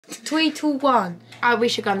3-2-1. Oh, we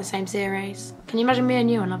should go on the same series. Can you imagine me and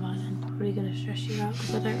you on Love Island? Probably gonna stress you out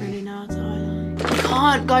because I don't really know how to highlight. You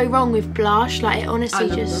can't go wrong with blush. Like, it honestly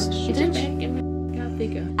just. You did.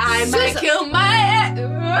 I might kill my.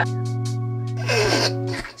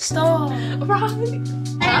 Stop. Right.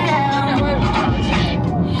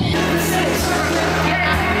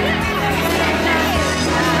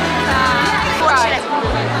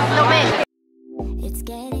 It's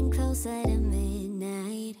getting closer to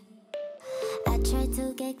midnight. I try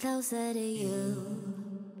to get closer to you.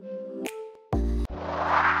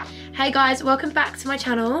 Hey guys, welcome back to my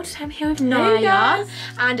channel. Today I'm here with NYA,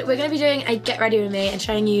 and we're going to be doing a get ready with me and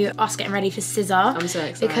showing you us getting ready for SZA. I'm so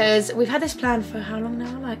excited. Because we've had this plan for how long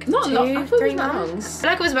now? Like not 3 months? I feel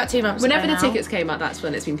like it was about 2 months Whenever ago the tickets came out, that's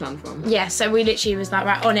when it's been planned from. Yeah, so we literally was like,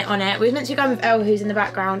 right, on it. We were meant to be going with Elle, who's in the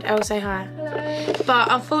background. Elle, say hi. Hello.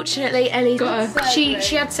 But unfortunately, Ellie's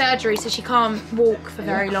she had surgery, so she can't walk for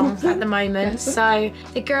very long at the moment. So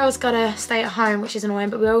the girl's got to stay at home, which is annoying.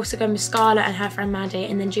 But we're also going with Scarlett and her friend Maddie,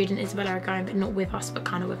 and then Jude and Isabella are going, but not with us, but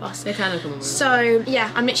kind of with us. They kind of come with us. So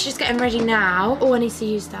yeah, I'm literally just getting ready now. Oh, I need to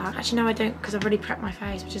use that. Actually, no, I don't, because I've already prepped my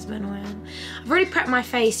face, which is a bit annoying. I've already prepped my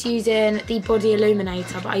face using the body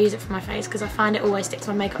illuminator, but I use it for my face because I find it always sticks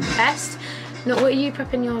my makeup best. Not what are you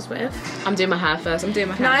prepping yours with? I'm doing my hair first. I'm doing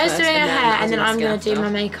my hair Naya's first. doing her hair, and then I'm going to do my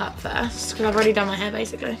makeup first, because I've already done my hair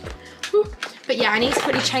basically. But yeah, I need to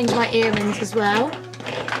quickly change my earrings as well,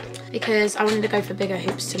 because I wanted to go for bigger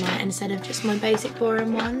hoops tonight instead of just my basic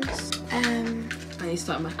boring ones. I need to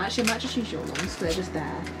start my. Actually, I might just use your ones. They're just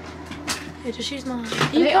there. Yeah, just use mine.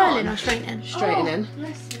 Are you curling or straightening? Straightening.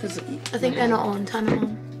 Because I think they're not on. Turn them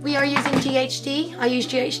on. We are using GHD. I use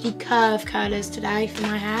GHD curve curlers today for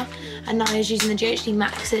my hair, and Naya's using the GHD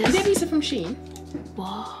Maxes. You never used it from Shein?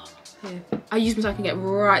 What? Yeah. I use them so I can get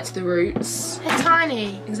right to the roots. They're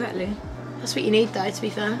tiny. Exactly. That's what you need though, to be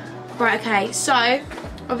fair. Right, okay, so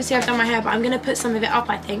obviously I've done my hair, but I'm gonna put some of it up,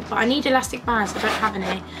 I think. But I need elastic bands, I don't have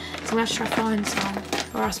any. So I'm gonna have to try find some,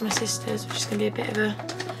 or ask my sisters, which is gonna be a bit of a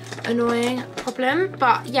annoying problem.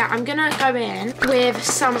 But yeah, I'm gonna go in with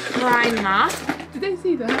some primer. Did they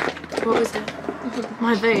see that? What was it?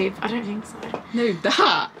 My boob? I don't think so. No,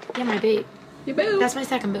 that. Yeah, my boob. Your boob. That's my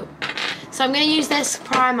second boob. So I'm going to use this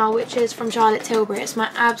primer, which is from Charlotte Tilbury. It's my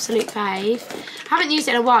absolute fave. I haven't used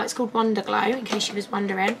it in a while. It's called Wonder Glow, in case you was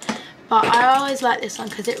wondering. But I always like this one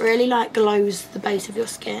because it really like glows the base of your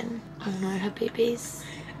skin. Oh no, her boobies.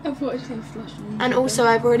 Unfortunately, flushing. And also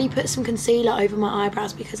I've already put some concealer over my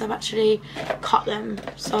eyebrows because I've actually cut them.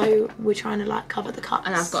 So we're trying to like cover the cuts.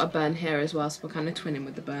 And I've got a burn here as well, so we're kind of twinning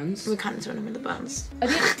with the burns. We're kind of twinning with the burns. I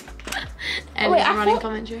didn't... Oh, wait, running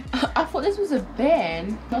commentary. I thought this was a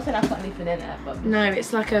bin. Not saying I've got anything in it, but... No,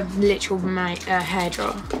 it's like a literal hair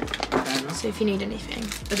drawer. So if you need anything.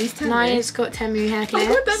 Are these Temu? Naya's got Temu hair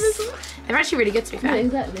clips. They're actually really good, to be fair. Yeah,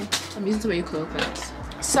 exactly. I'm using some of your claw clips.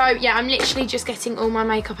 So yeah, I'm literally just getting all my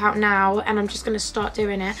makeup out now, and I'm just going to start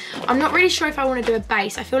doing it. I'm not really sure if I want to do a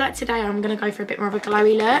base. I feel like today I'm going to go for a bit more of a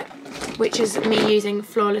glowy look, which is me using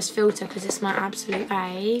Flawless Filter because it's my absolute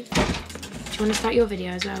fave. Do you want to start your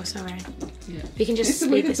video as well? Sorry. Yeah. We can just It's the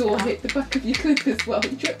way speed the this door up. hit the back of your clip as well.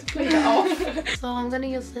 You tried to play that off. So I'm going to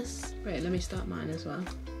use this. Wait, let me start mine as well.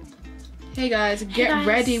 Hey guys, get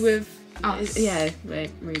ready with us. Yeah,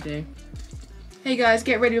 wait, redo. Hey guys,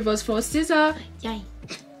 get ready with us for SZA. Yay.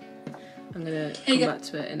 I'm gonna come back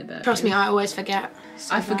to it in a bit. Trust me, I always forget.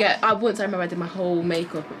 So I forget. Once I remember I did my whole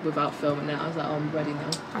makeup without filming it. I was like, oh, I'm ready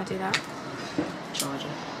now. I do that. Charger.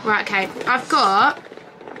 Right, okay. I've got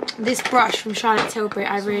this brush from Charlotte Tilbury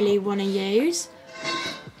I really want to use,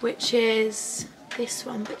 which is this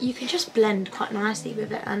one, but you can just blend quite nicely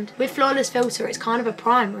with it, and with Flawless Filter it's kind of a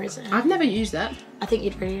primer, isn't it? I've never used that. I think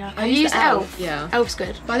you'd really like it. I Have you used Elf. Elf? Yeah. Elf's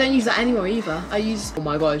good. But I don't use that anymore either. I use, oh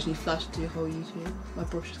my god, you flash to your whole YouTube. My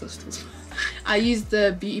brush has got stuff. I use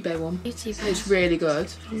the Beauty Bay one. Beauty Bay. It's really good.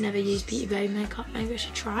 I've never used Beauty Bay makeup, maybe I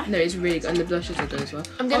should try. No, it's really good, and the blushes are good as well.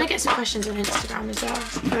 I'm gonna get some questions on Instagram as well. I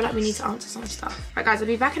feel like we need to answer some stuff. Right guys, I'll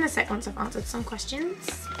be back in a sec once I've answered some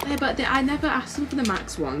questions. Yeah, but I never ask them for the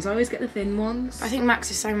Max ones. I always get the thin ones. I think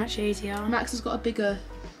Max is so much easier. Max has got a bigger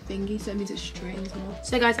thingy, so it means it straightens more.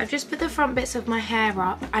 So guys, I've just put the front bits of my hair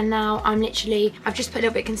up, and now I've just put a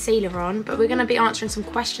little bit of concealer on, but we're gonna be answering some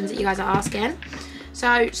questions that you guys are asking.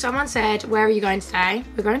 So someone said, where are you going today?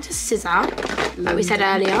 We're going to SZA, like we said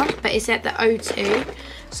earlier, but it's at the O2.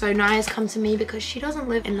 So Naya's come to me because she doesn't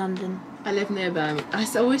live in London. I live near Birmingham. I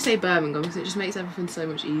always say Birmingham because it just makes everything so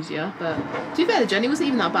much easier. But to be fair, the journey wasn't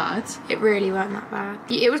even that bad. It really weren't that bad.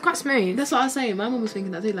 It was quite smooth. That's what I was saying. My mum was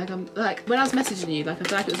thinking that too. Like when I was messaging you, like I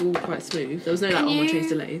feel like it was all quite smooth. There was no like, oh my train's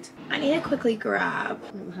delayed. I need to quickly grab.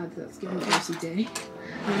 That's giving me OCD.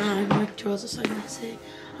 I know, my drawers are so messy.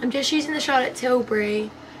 I'm just using the Charlotte Tilbury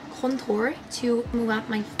contour to move out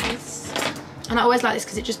my face. And I always like this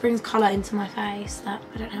because it just brings colour into my face that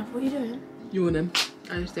I don't have. What are you doing? Yawning.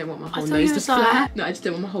 I just don't want my whole nose to flare. Like, no, I just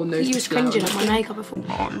don't want my whole nose to flare. You was cringing at my makeup before.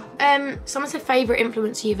 Someone said favourite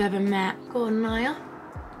influencer you've ever met. Go on, Naya.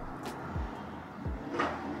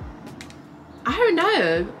 I don't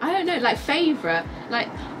know. Like favourite. Like,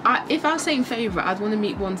 if I was saying favourite, I'd want to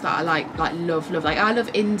meet ones that I love. Like, I love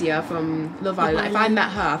India from Love Island. Like, if I met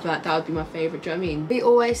her, I feel like that would be my favourite. Do you know what I mean? We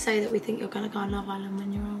always say that we think you're going to go on Love Island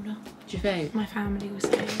when you're older. Do you think? My family was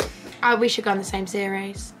saying. We should go on the same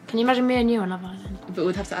series. Can you imagine me and you on Love Island? But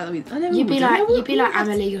we'd have to add You'd be like,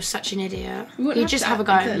 Amelie, you're such an idiot. You'd just have a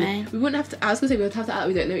go at me. We wouldn't have to. I was gonna say we would have to add that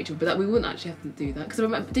we don't know each other, but that we wouldn't actually have to do that because I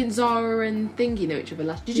remember, didn't Zara and Thingy know each other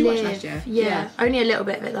last? Did you watch last year? Yeah, only a little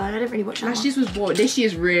bit of it though. I didn't really watch that. Last year's was boring. This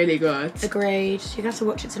year's really good. Agreed. You're gonna have to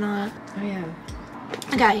watch it tonight. Oh yeah.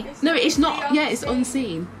 Okay. No, it's not. Yeah, it's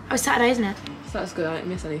unseen. Oh, it's Saturday, isn't it? So that's good. I didn't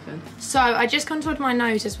miss anything. So I just contoured my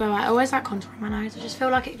nose as well. I always like contouring my nose. I just feel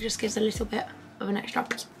like it just gives a little bit of an extra.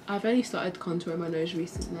 I've only started contouring my nose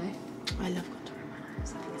recently. I love contouring my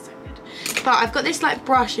nose. I think it's so good. But I've got this like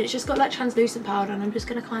brush and it's just got like translucent powder and I'm just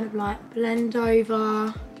gonna kind of like blend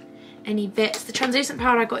over any bits. The translucent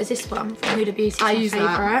powder I got is this one from Huda Beauty. I use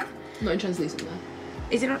favourite. that. Not in translucent though.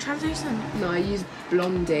 Is it not translucent? No, I use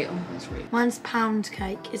Blondie. Oh, that's really. Mine's Pound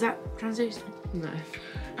Cake. Is that translucent? No.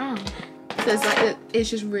 Oh. So it's like it's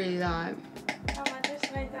just really like. Oh, I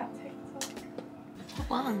just made that TikTok.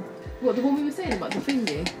 What one? What, the one we were saying about the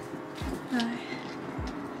thingy? No.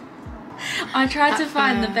 I tried to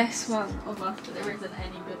find the best one of us, but there isn't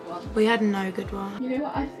any good one. We had no good one. You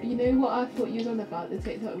know what I thought you was on about the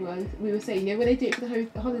TikTok we were saying. You know when they do it for the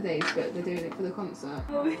holidays, but they're doing it for the concert.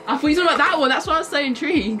 Oh. I thought you were talking about that one. That's why I was so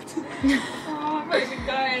intrigued. Oh, I'm not even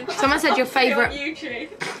going. Someone said your favourite.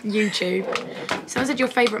 YouTube. Someone said your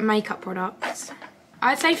favourite makeup products.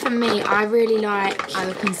 I'd say for me, I really like And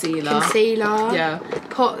a concealer. Yeah.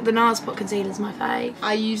 The NARS pot concealer is my fave.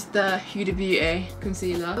 I use the Huda Beauty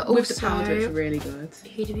concealer But with the also- powder. It's really good.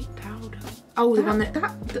 Huda Beauty powder. Oh, the one that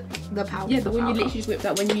the powder. Yeah, the one you powder. literally just whip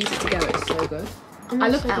that when you use it together. It's so good. I'm I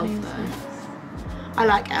not love so Elf good though. I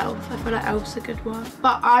like Elf. I feel like Elf's a good one.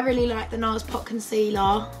 But I really like the NARS pot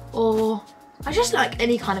concealer, or I just like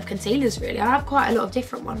any kind of concealers really. I have quite a lot of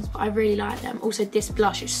different ones, but I really like them. Also, this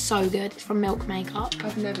blush is so good. It's from Milk Makeup.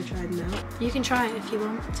 I've never tried Milk. You can try it if you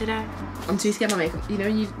want today. I'm too scared of my makeup. You know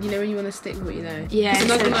when you want to stick with what you know. Yeah,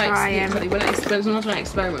 Sometimes instead of when trying. I try to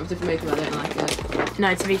experiment with different makeup, I don't like it.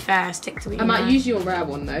 No, to be fair, stick to what you I might know. use your rare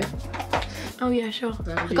one though. Oh yeah, sure.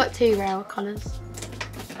 Rare I've got 2 rare colours.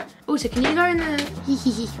 Also, can you go in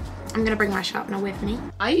the... I'm going to bring my sharpener with me.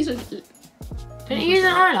 I use a... Don't you use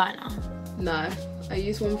an eyeliner? No. I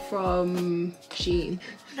use one from Shein.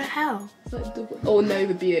 What the hell? It's like or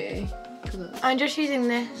Nova Beauty. I'm just using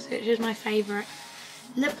this, which is my favourite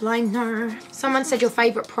lip liner. Someone said your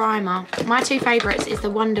favourite primer. My 2 favourites is the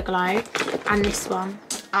Wonder Glow and this one.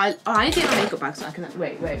 I need to get my makeup bag so I can...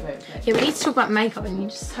 Wait. Yeah, we need to talk about makeup and you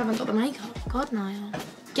just haven't got the makeup. God, Niall.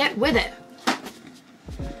 Get with it.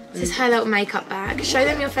 This is her little makeup bag. Show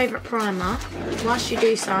them your favourite primer. Whilst you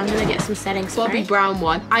do so, I'm going to get some setting spray. Bobbi Brown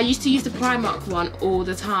one. I used to use the Primark one all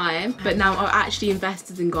the time, but now I've actually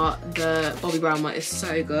invested and got the Bobbi Brown one. It's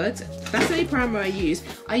so good. That's the only primer I use.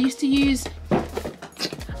 I used to use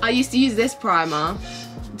this primer,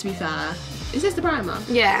 to be fair. Is this the primer?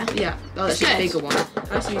 Yeah. Yeah. Oh, that's just a bigger one.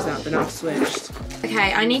 I used to use that, but now I've switched.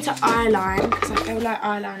 Okay, I need to eyeline because I feel like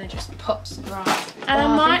eyeliner just pops right. And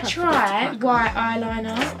I might try white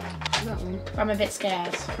eyeliner. That one. But I'm a bit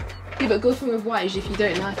scared. Yeah, but good thing with white is if you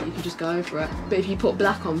don't like it, you can just go over it. But if you put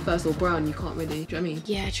black on first or brown, you can't really. Do you know what I mean?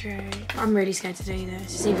 Yeah, true. I'm really scared to do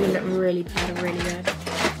this. It's either look really bad or really good.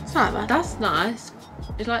 It's not bad. That's nice.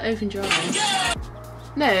 It's like open dry.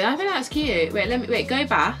 No, I think that's cute. Wait, go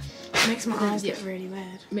back. It makes my eyes look really weird.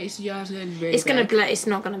 Makes your eyes look really It's gonna big. it's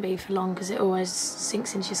not gonna be for long because it always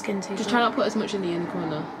sinks into your skin too. Just try not to put as much in the inner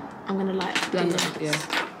corner. I'm gonna like Blend do it, this. yeah.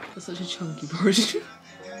 That's such a chunky brush.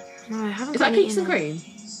 No, I haven't. Is got that any peaches and in it. cream?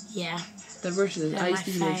 Yeah. The brushes. They're I my used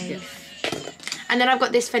to use them to fave. And then I've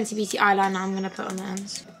got this Fenty Beauty eyeliner I'm gonna put on the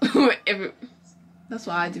ends. get. That's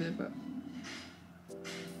what I do with it.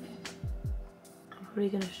 I'm probably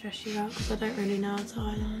gonna stress you out because I don't really know how to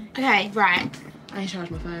eyeliner. Okay, right. I need to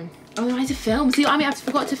charge my phone. Oh, I need to film. See, I mean, I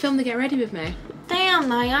forgot to film the Get Ready With Me. Damn,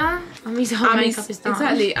 Naya. Ammy's whole makeup is done.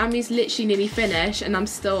 Exactly. Ammy's literally nearly finished, and I'm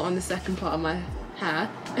still on the second part of my hair.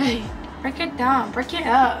 Hey. Break it down. Break it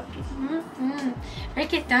up.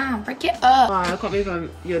 Break it down. Break it up. Wow, I can't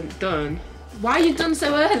believe you're done. Why are you done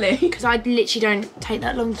so early? Because I literally don't take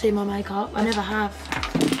that long to do my makeup. I never have.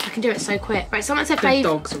 I can do it so quick. Right, someone said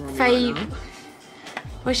dogs are on me right now.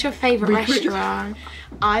 What's your favourite restaurant?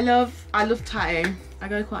 I love Thai. I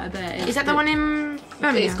go quite a bit. Is that the one in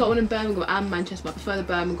Birmingham? It's got one in Birmingham and Manchester, but I prefer the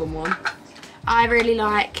Birmingham one. I really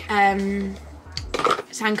like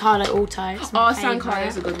San Carlo Auto. Oh, San Carlo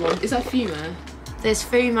is a good one. Is that Fumo? There's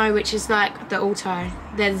Fumo, which is like the Auto.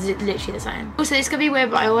 They're literally the same. Also, this could be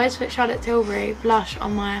weird, but I always put Charlotte Tilbury blush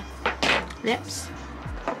on my lips.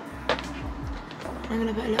 I'm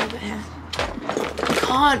gonna put a little bit here. You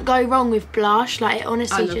can't go wrong with blush. Like, it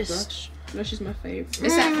honestly love blush. Blush is my favourite.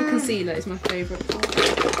 Except for concealer, it's my favourite part.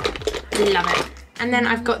 Love it. And then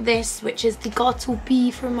I've got this, which is the Got2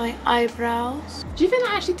 B for my eyebrows. Do you think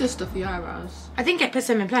that actually does stuff for your eyebrows? I think it puts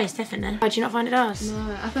them in place, definitely. How do you not find it does?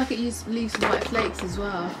 No, I feel like it leaves some white flakes as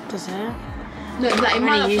well. Does it? No, like it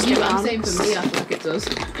might not for you, but I'm once. saying for me, I feel like it does.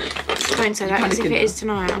 Don't say that, because if it is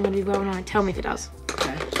tonight, I'm going to be well known. Tell me if it does.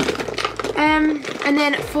 Okay. And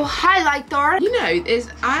then for highlighter, You know,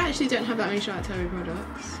 I actually don't have that many Charlotte Tilbury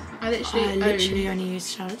products. I literally only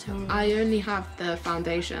use Charlotte Tilbury. I only have the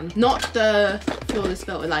foundation, not the flawless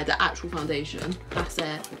filter, like the actual foundation. That's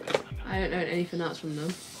it. I don't own anything else from them.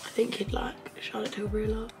 I think you'd like Charlotte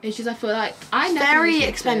Tilbury a lot. It's just I feel like I never Very used it.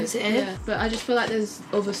 expensive. Yeah, but I just feel like there's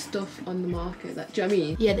other stuff on the market. Like, do you know what I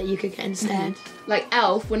mean? Yeah, that you could get instead. Like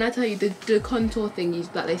Elf, when I tell you the contour thing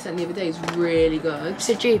that they sent the other day is really good. It's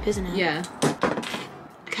a dupe, isn't it? Yeah.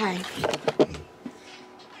 Okay.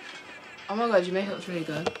 Oh my god, your makeup's really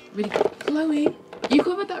good. Really glowy. You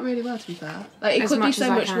covered that really well, to be fair. Like, it As could be much so as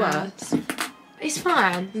I much can. worse. It's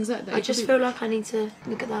fine. Exactly. I just feel like I need to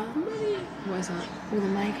look at that. What is that? All the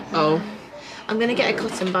makeup. Oh. I'm going to get a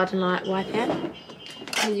cotton bud and like wipe it.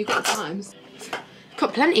 And you got the times.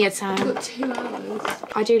 Got plenty of You've time. got 2 hours.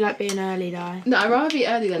 I do like being early though. No, I'd rather be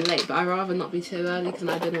early than late, but I'd rather not be too early because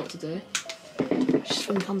I don't know what to do. Just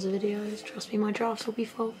film tons of videos. Trust me, my drafts will be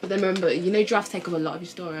full. But then remember, you know drafts take up a lot of your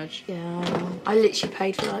storage. Yeah. I literally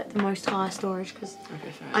paid for like the most high storage because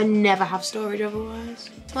Okay, fair I never have storage otherwise.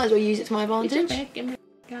 Might as well use it to my advantage.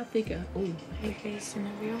 Figure. Oh. Okay, so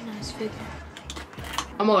a real nice figure.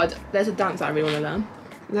 Oh my god, there's a dance that I really want to learn.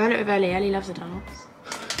 Learn it with Ellie. Ellie loves a dance.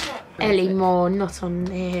 Ellie more, not on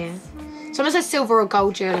here. Someone says silver or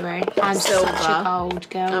gold jewellery. I'm Silver. such a gold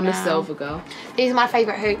girl. I'm now. a silver girl. These are my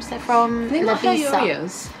favourite hoops. They're from They La not hurt your Visa.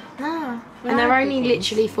 ears. No. When And they're I only have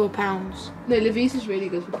literally £4. No, Levisa's really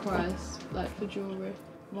good for price, like for jewellery.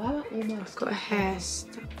 Why am I almost? Got a hair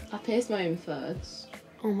stuff. I pierced my own thirds.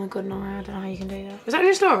 Oh my god, no, I don't know how you can do that. Was that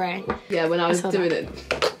your story? Yeah, when I was saw doing that.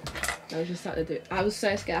 it, I was just starting to do it. I was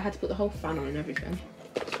so scared. I had to put the whole fan on and everything.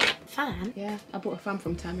 Fan? Yeah, I bought a fan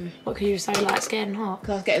from Temu. What, because you were so like scared and hot?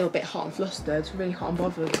 Because I was getting a bit hot and flustered, really hot and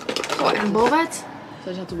bothered. What, and bothered? So I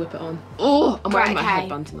just had to whip it on. Oh, I'm wearing Right, my okay.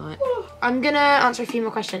 headband tonight. I'm gonna answer a few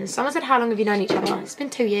more questions. Someone said, how long have you known each other? It's been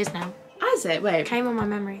 2 years now. Has it? Wait. Came on my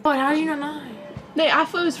memory. God, how do you not know? No, I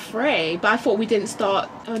thought it was 3, but I thought we didn't start.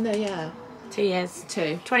 Oh no, yeah. 2 years.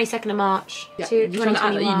 2. 22nd of March. Yeah,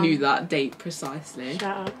 2021. you knew that date precisely. Shut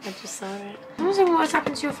up, I just saw it. Someone said, what has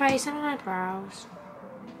happened to your face and eyebrows?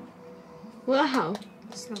 What the hell?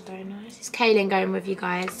 It's not very nice. It's Kaylin going with you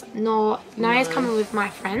guys. Naya's coming with my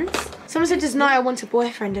friends. Someone said, does Naya want a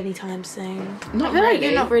boyfriend anytime soon? Not I feel like really.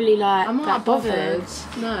 you're not really like I'm not that bothered.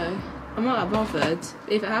 No, I'm not that bothered.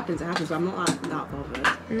 If it happens, it happens, but I'm not like that bothered.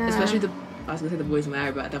 No. Especially I was gonna say the boys in my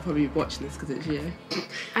area, but they'll probably be watching this because it's you.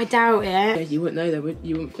 I doubt Yeah, it. you wouldn't know though,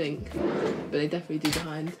 you wouldn't think. But they definitely do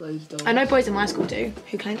behind closed doors. I know boys in my school do,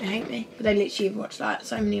 who claim to hate me. But they literally watch like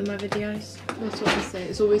so many of my videos. That's what I say.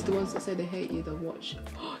 It's always the ones that say they hate you that watch.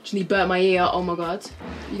 Janine burnt my ear, oh my god.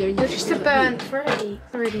 You know, You're just a burnt free.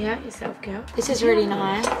 Really hurt yourself, girl. This is really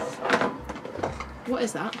nice. What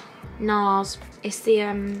is that? NARS. It's the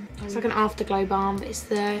it's like an afterglow balm, but it's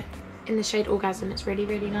in the shade Orgasm. It's really,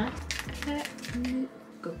 really nice.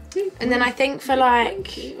 And then I think for like,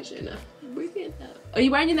 Are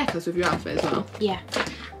you wearing your necklace with your outfit as well? yeah.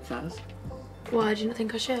 Faz. Why do you not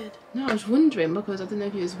think I should? No, I was wondering because I didn't know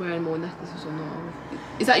if you was wearing more necklaces or not.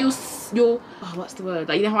 Is that your oh, what's the word?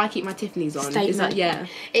 Like, you know how I keep my Tiffany's on? Statement. Is that, yeah?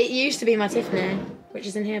 It used to be my Tiffany, which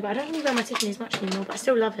is in here, but I don't really wear my Tiffany's much anymore, but I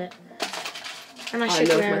still love it. And I should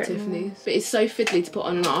love wear my it Tiffany's. more. But it's so fiddly to put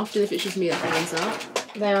on and off, and if it's just me that finds that.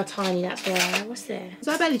 They are tiny, that's why. What's this? Is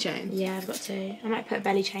that a belly chain? Yeah, I've got 2. I might put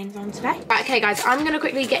belly chains on today. Right, okay guys, I'm gonna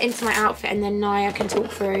quickly get into my outfit and then Naya can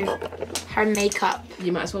talk through her makeup.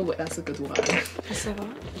 You might as well, that's a good one. That's so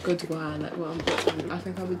what? Good one, like what I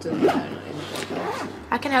think I would do that.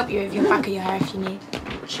 I can help you with your back of your hair if you need.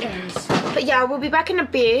 Cheers. But yeah, we'll be back in a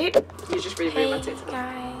bit. You're just really Hey romantic.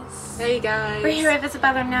 guys. Hey guys. We're here with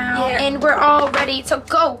Isabella now, and we're all ready to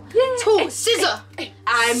go to SZA.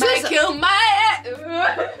 I might kill my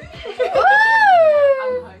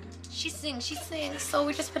She sings, so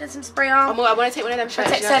we're just putting some spray on. I want to take one of them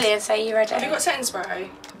I'll text Ellie and say, you ready? Have you got setting spray?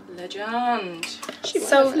 Legend.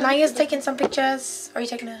 So, Naya's taking some pictures. Are you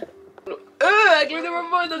taking a... I clicked the wrong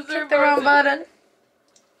button. The wrong button.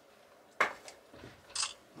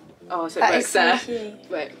 Oh, so it That works is so there. cute.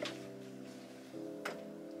 Wait.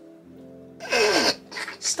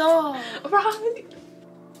 Stop. Right.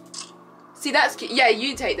 See, that's cute. Yeah,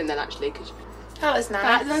 you take them then, actually. Cause That was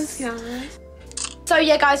nice. that's nice. So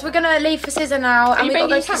yeah, guys, we're gonna leave for SZA now, and you we gotta go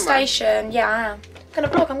bringing to the your camera? station. Yeah, I am.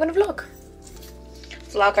 I'm gonna vlog.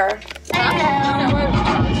 Vlogger.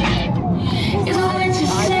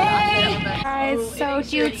 Guys, so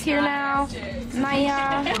Jude's here now.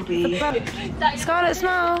 Naya. Scarlett,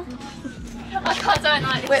 smile. I can't do it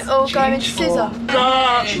like We're all going to SZA.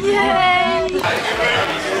 Yay!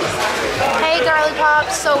 Hey girly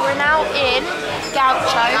pops, so we're now in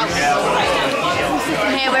Gaucho's.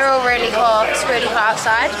 Here we're all really hot, it's really hot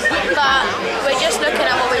outside, but we're just looking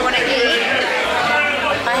at what we want to eat.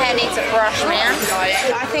 My hair needs a brush, man.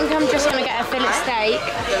 I think I'm just gonna get a fillet steak,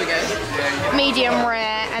 There we go. medium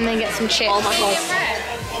rare, and then get some chips. Oh my god.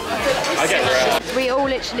 I get rare. We all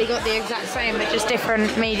literally got the exact same, but just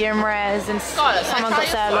different medium rares, and Scarlett, someone got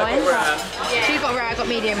sirloin. Rare. She got rare, I got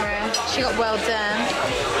medium rare. She got well done.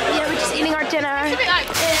 Yeah, we're just eating our dinner. a bit like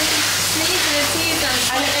sneezes.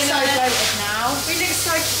 I look so bloated now. We look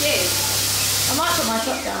so cute. I might put my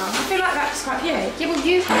top down. I feel like that's quite cute. Yeah, well,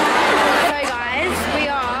 you. So guys,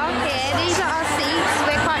 we are here. These are our seats.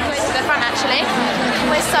 We're quite close to the front actually.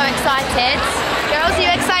 We're so excited. Girls, are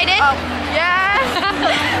you excited? Oh, yeah.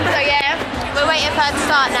 So yeah, we're waiting for her to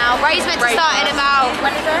start now. Ray's meant to start in about,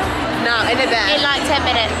 when is it? No, in a bit. In like 10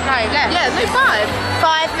 minutes. No, less. Yeah, no, 5.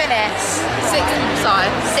 5 minutes. 6 to be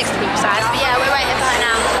precise. 6 to be precise. But yeah, we're waiting for her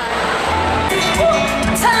now.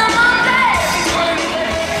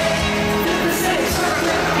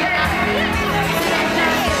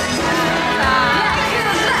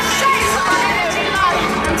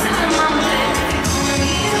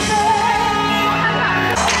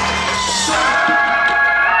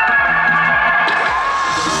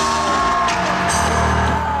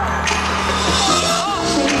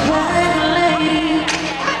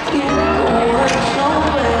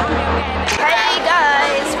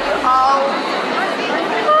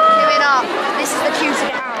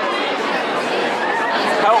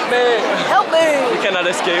 We cannot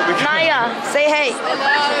escape. We cannot. Naya, say hey.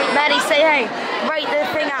 Hello. Maddie, say hey. Rate the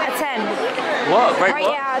thing out of 10. What? Rate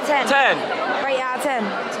what? it out of 10. 10. Rate it out of 10.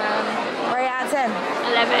 10. Rate it out of 10.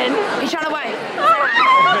 11. You trying to wait?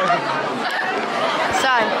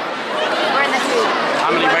 So, we're in the queue.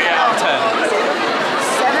 How many rate it out of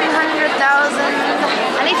 10? 700,000.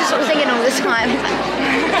 I need to stop singing all the time.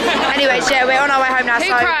 Anyways, yeah, we're on our way home now.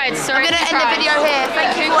 Who so cried? Sorry, I'm going to who end the cried? video here.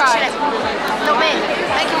 Thank you Who for watching cried? it. Not me.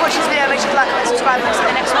 Thank you for watching this video. Make sure to like, comment, subscribe, and see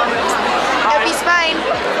you in the next one. It'll be Spain.